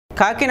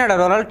Kakinada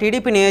rural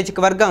TDP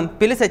నియోజకవర్గం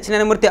పిల్లి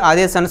సత్యనారాయణమూర్తి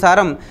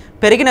ఆదేశానుసారం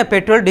పెరిగిన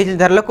పెట్రోల్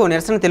డీజిల్ ధరలకు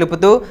నిరసన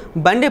తెలుపుతూ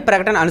బండి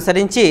ప్రకటన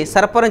అనుసరించి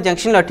సర్పవరం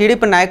జంక్షన్లో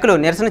టీడీపీ నాయకులు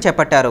నిరసన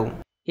చేపట్టారు।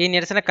 ఈ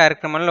నిరసన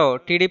కార్యక్రమంలో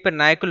టీడీపీ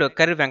నాయకులు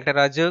కర్రి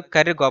వెంకటరాజు,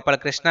 కర్రి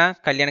గోపాలకృష్ణ,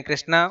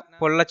 కళ్యాణకృష్ణ,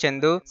 పుల్ల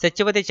చందు,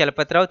 సత్యవతి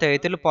చలపతిరావు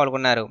తదితరులు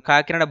పాల్గొన్నారు।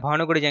 కాకినాడ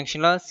భానుగుడి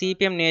జంక్షన్ లో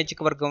సిపిఎం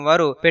నియోజకవర్గం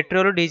వారు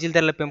పెట్రోల్ డీజిల్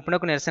ధరల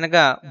పెంపునకు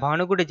నిరసనగా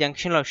భానుగుడి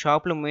జంక్షన్ లో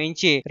షాపులు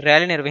మూయించి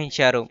ర్యాలీ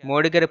నిర్వహించారు।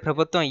 మోడీ గారి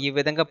ప్రభుత్వం ఈ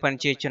విధంగా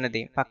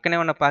పనిచేయుచున్నది। పక్కనే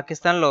ఉన్న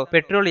పాకిస్తాన్ లో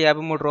పెట్రోల్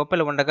 53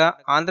 రూపాయలు ఉండగా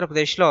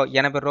ఆంధ్రప్రదేశ్ లో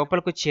 80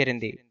 రూపాయలకు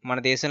చేరింది। మన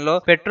దేశంలో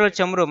పెట్రోల్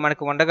చమురు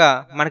మనకు ఉండగా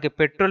మనకి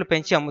పెట్రోల్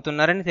పెంచి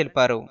అమ్ముతున్నారని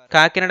తెలిపారు।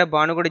 కాకినాడ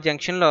భానుగుడి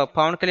జంక్షన్ లో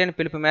పవన్ కళ్యాణ్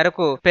పిలుపు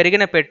మేరకు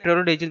పెరిగిన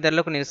పెట్రోల్ డీజిల్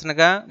ధరలకు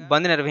నిరసనగా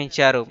బంద్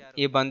నిర్వహించారు।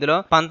 ఈ బంద్లో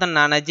పంతం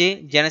నానాజీ,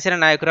 జనసేన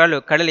నాయకురాలు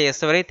కడలి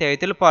ఈశ్వరి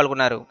తదితరులు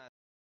పాల్గొన్నారు।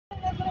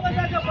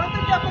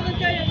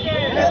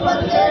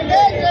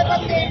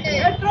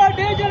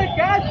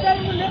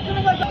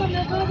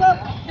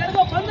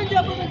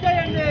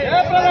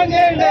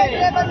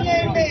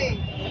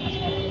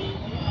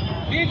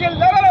 డీజిల్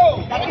ధరలు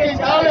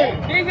తగ్గించాలి,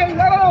 డీజిల్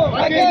ధరలు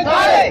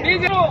తగ్గించాలి,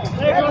 డీజిల్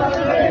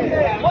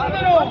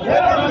వందను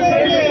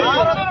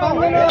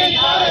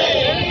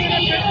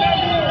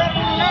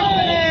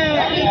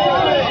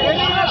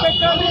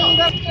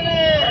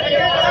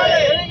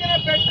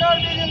పెట్రోల్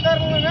డీజిల్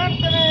ధరలు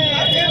వెంటనే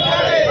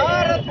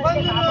భారత్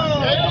బంద్ను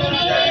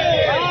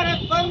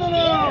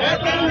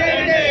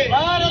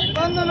భారత్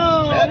బంద్ను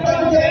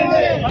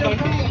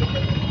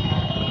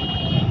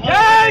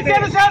జై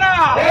జనసేన,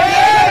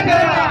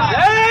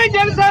 జై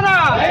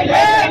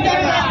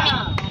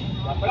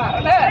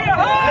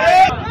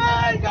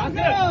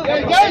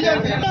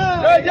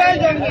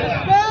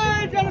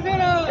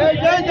జనసేన,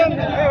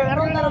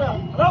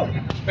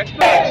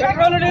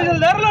 పెట్రోల్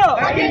డీజిల్ ధరలు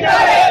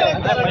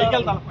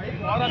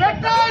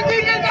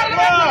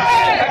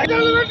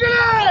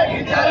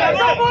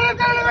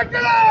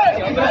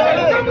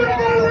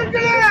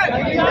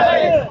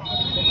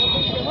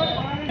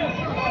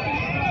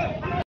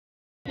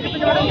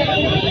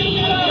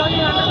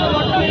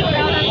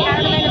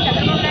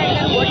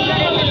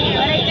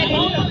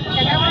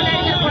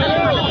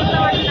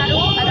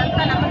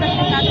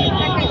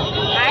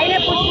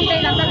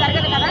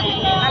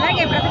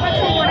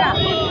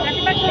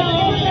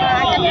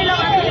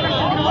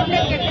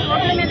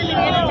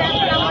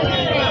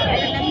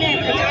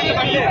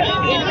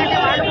ఎందుకంటే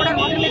వాళ్ళు కూడా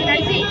రోడ్ల మీద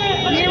కలిసి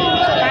మేము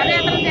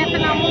పాదయాత్ర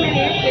చేస్తున్నాము, మేము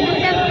ఎందుకు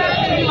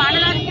చేస్తున్నాము, వాళ్ళ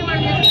రాజకీయం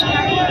వాళ్ళు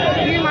చేస్తున్నారు,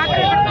 మేము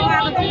మాత్రం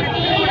ఆగదు,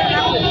 ప్రతి కూడా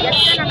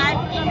జనసేన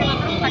నాయకులు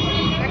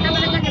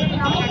గట్టబద్ధంగా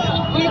చెప్తున్నాము।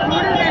 ఈ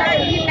క్రూడ్ ధర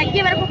ఈ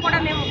తగ్గే వరకు కూడా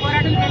మేము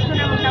పోరాటం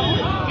చేస్తూనే ఉంటాము।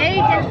 జై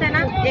జనసేన,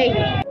 జై